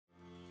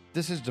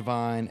This is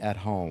Divine at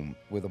home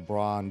with a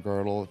bra and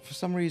girdle. For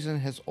some reason,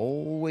 has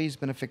always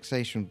been a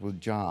fixation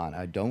with John.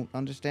 I don't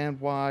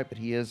understand why, but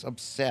he is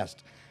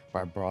obsessed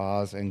by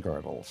bras and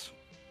girdles.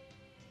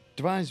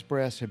 Divine's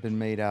breasts have been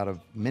made out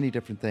of many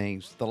different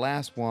things. The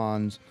last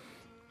ones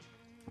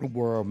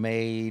were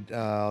made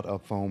out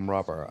of foam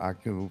rubber.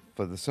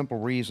 For the simple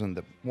reason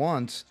that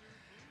once,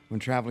 when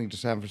traveling to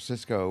San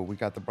Francisco, we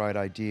got the bright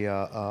idea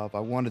of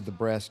I wanted the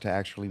breast to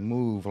actually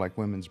move like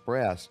women's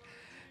breasts.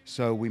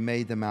 So we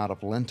made them out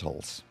of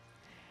lentils.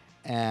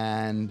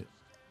 And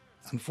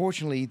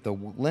unfortunately, the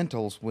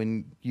lentils,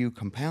 when you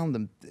compound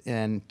them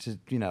into,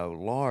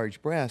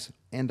 large breasts,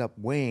 end up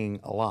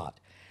weighing a lot.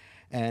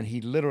 And he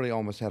literally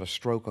almost had a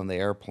stroke on the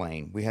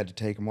airplane. We had to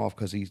take him off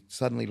because he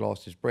suddenly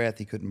lost his breath.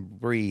 He couldn't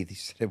breathe. He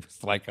said it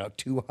was like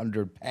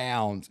 200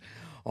 pounds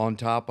on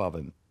top of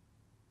him.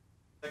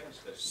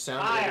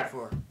 Sound ready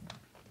for.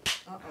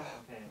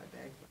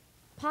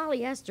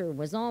 Polyester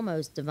was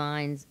almost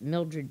Divine's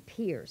Mildred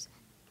Pierce.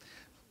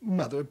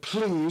 Mother,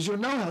 please, you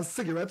know how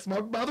cigarette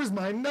smoke bothers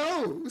my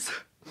nose.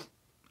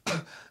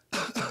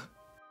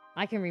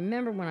 I can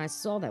remember when I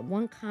saw that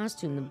one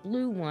costume, the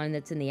blue one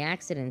that's in the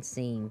accident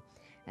scene,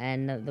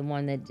 and the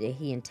one that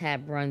he and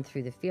Tab run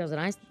through the fields. And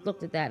I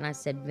looked at that and I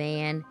said,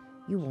 Van,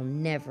 you will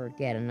never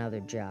get another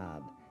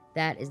job.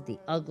 That is the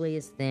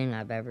ugliest thing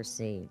I've ever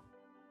seen.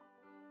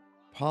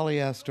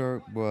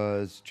 Polyester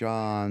was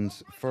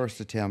John's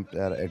first attempt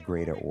at a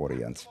greater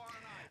audience.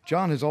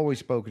 John has always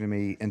spoken to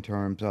me in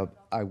terms of,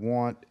 I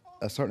want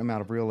a certain amount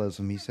of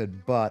realism. He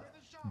said, but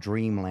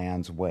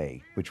Dreamland's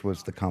Way, which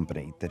was the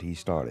company that he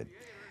started.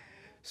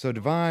 So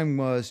Divine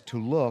was to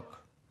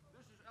look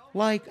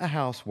like a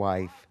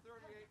housewife,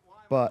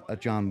 but a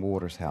John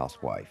Waters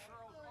housewife.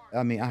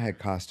 I mean, I had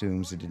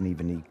costumes that didn't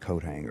even need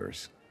coat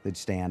hangers. They'd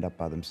stand up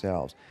by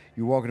themselves.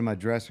 You walk into my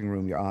dressing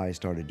room, your eyes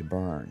started to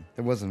burn.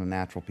 There wasn't a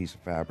natural piece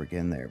of fabric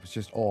in there. It was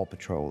just all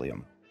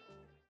petroleum.